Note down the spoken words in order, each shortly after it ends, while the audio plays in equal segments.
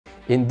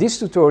In this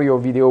tutorial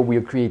video,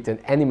 we'll create an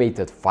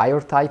animated fire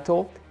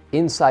title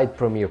inside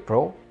Premiere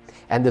Pro,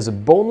 and as a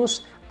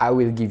bonus, I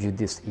will give you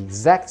this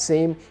exact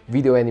same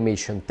video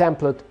animation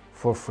template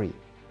for free.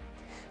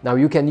 Now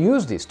you can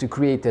use this to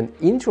create an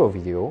intro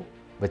video,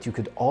 but you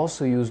could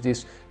also use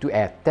this to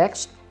add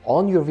text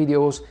on your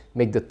videos,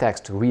 make the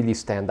text really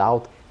stand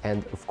out,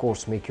 and of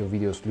course make your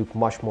videos look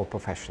much more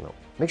professional.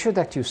 Make sure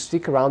that you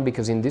stick around,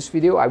 because in this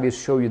video I will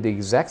show you the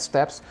exact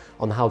steps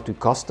on how to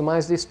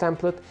customize this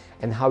template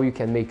and how you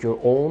can make your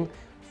own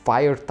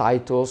fire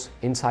titles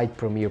inside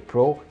Premiere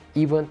Pro,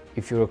 even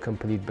if you're a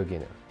complete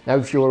beginner. Now,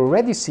 if you're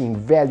already seeing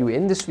value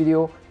in this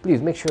video,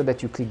 please make sure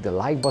that you click the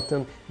like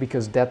button,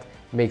 because that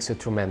makes a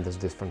tremendous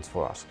difference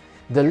for us.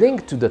 The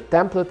link to the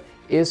template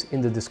is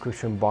in the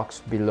description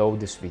box below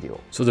this video.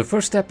 So the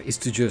first step is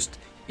to just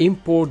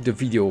import the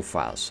video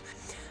files.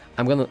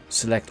 I'm gonna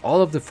select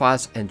all of the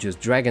files and just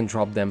drag and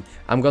drop them.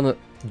 I'm gonna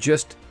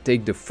just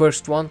take the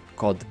first one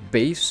called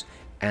base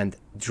and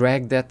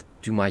drag that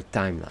to my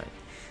timeline.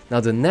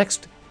 Now the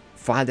next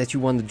file that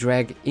you want to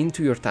drag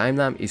into your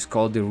timeline is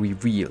called the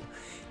reveal.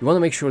 You want to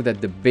make sure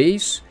that the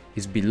base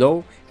is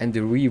below and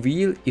the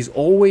reveal is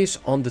always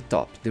on the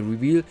top. The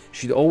reveal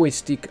should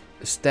always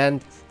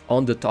stand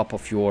on the top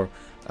of your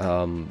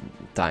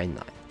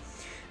timeline.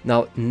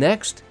 Now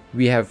next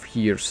we have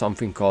here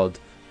something called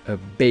a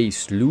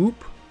base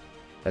loop.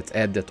 Let's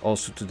add that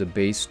also to the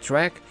base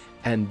track,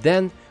 and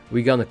then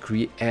we're gonna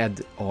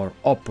add our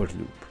upper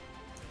loop.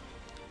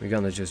 We're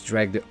gonna just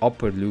drag the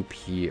upper loop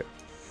here.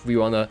 We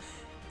wanna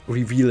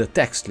reveal a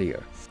text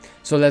layer.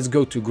 So let's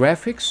go to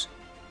graphics,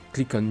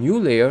 click on new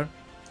layer,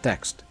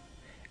 text,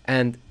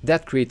 and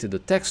that created a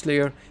text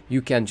layer.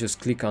 You can just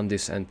click on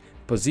this and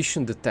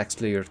position the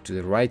text layer to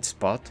the right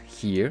spot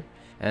here,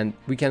 and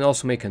we can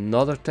also make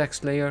another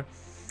text layer.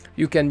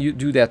 You can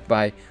do that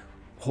by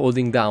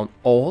holding down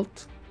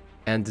Alt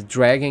and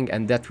dragging,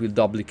 and that will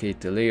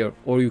duplicate the layer,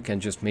 or you can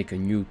just make a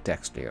new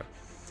text layer.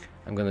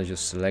 I'm gonna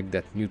just select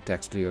that new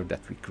text layer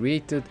that we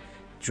created,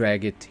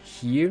 drag it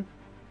here.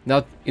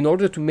 Now, in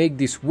order to make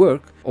this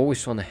work,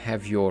 always want to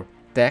have your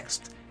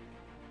text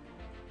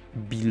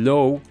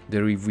below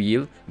the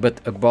reveal but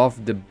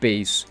above the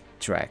base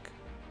track.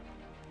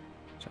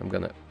 So I'm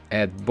gonna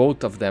add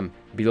both of them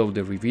below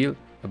the reveal,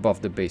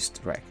 above the base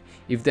track.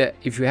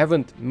 If you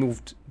haven't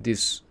moved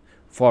this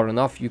far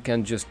enough, you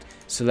can just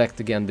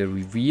select again the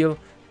reveal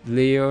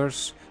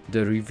layers,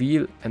 the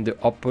reveal and the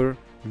upper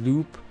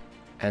loop,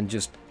 and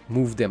just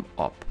move them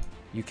up.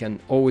 You can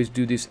always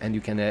do this, and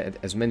you can add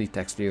as many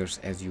text layers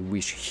as you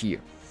wish here.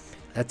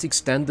 Let's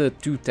extend the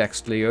two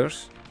text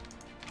layers.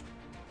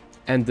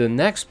 And the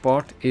next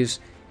part is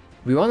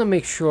we want to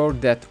make sure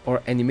that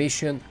our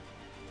animation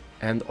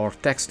and our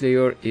text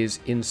layer is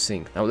in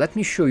sync. Now let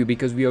me show you,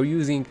 because we are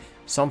using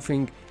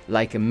something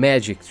like a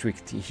magic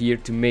trick here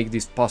to make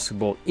this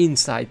possible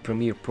inside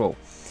Premiere Pro.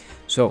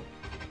 So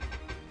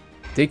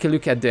take a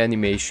look at the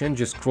animation,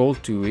 just scroll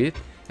to it,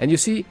 and you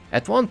see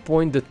at one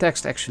point the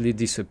text actually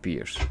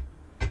disappears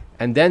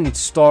and then it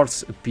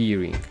starts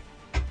appearing.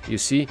 You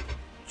see,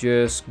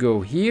 just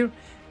go here,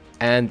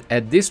 and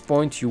at this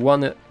point you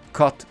want to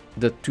cut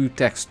the two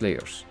text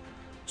layers.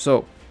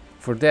 So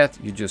for that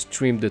you just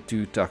trim the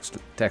two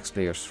text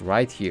layers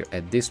right here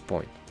at this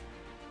point.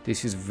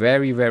 This is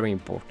very, very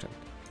important.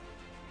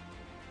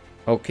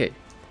 Okay,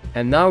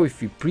 and now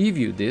if we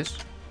preview this,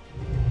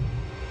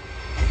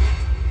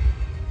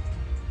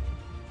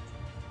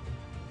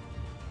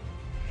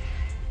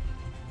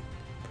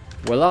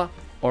 voila,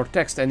 our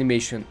text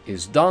animation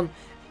is done,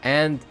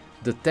 and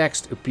the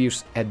text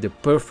appears at the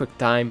perfect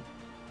time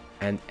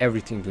and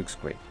everything looks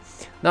great.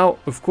 Now,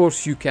 of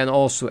course, you can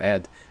also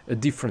add a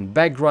different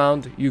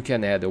background. You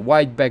can add a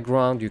white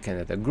background, you can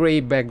add a gray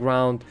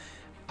background.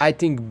 I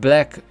think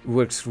black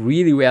works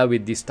really well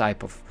with this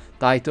type of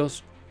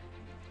titles.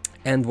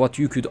 And what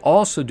you could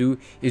also do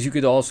is you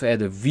could also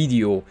add a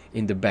video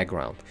in the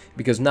background,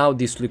 because now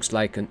this looks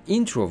like an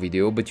intro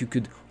video, but you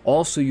could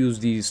also use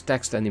these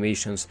text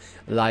animations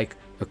like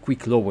a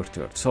quick lower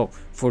third. So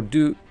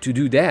to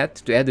do that,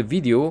 to add a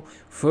video,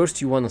 first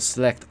you want to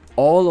select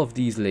all of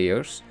these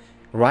layers,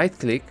 right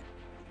click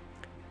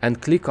and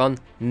click on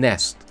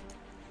nest.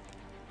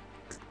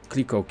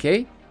 Click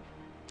OK.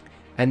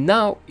 And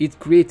now it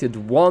created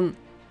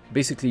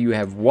basically you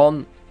have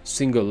one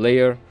single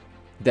layer,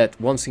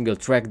 one single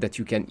track that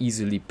you can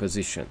easily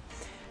position.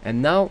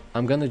 And now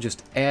I'm gonna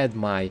just add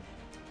my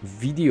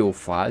video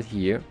file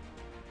here.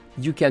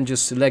 You can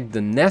just select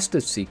the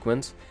nested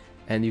sequence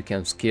and you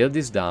can scale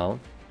this down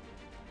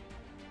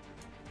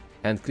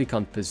and click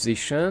on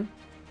position,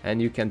 and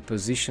you can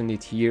position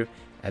it here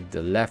at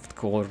the left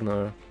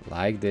corner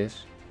like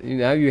this.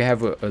 Now you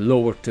have a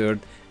lower third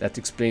that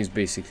explains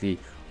basically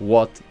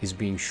what is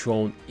being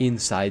shown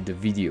inside the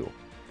video.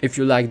 If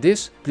you like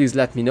this, please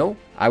let me know.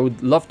 I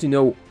would love to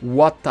know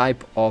what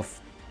type of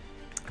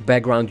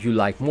background you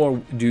like more.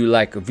 Do you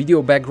like a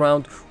video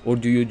background, or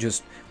do you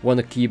just want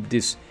to keep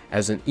this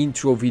as an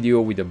intro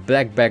video with a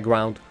black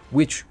background?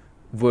 Which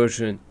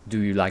version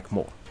do you like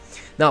more?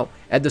 Now,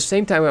 at the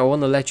same time, I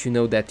want to let you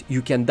know that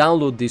you can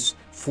download this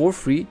for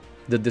free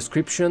the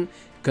description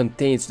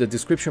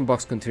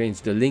box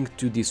contains the link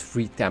to this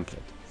free template.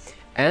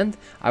 And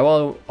I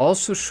will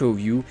also show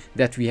you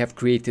that we have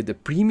created a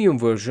premium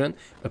version,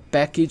 a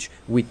package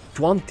with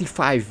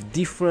 25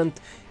 different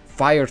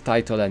fire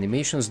title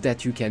animations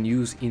that you can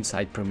use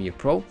inside Premiere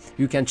Pro.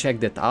 You can check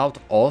that out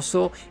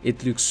also.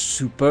 It looks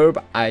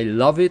superb. I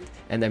love it,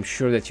 and I'm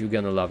sure that you're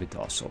gonna love it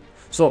also.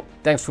 So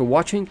thanks for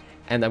watching,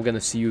 and I'm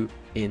gonna see you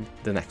in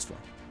the next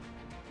one.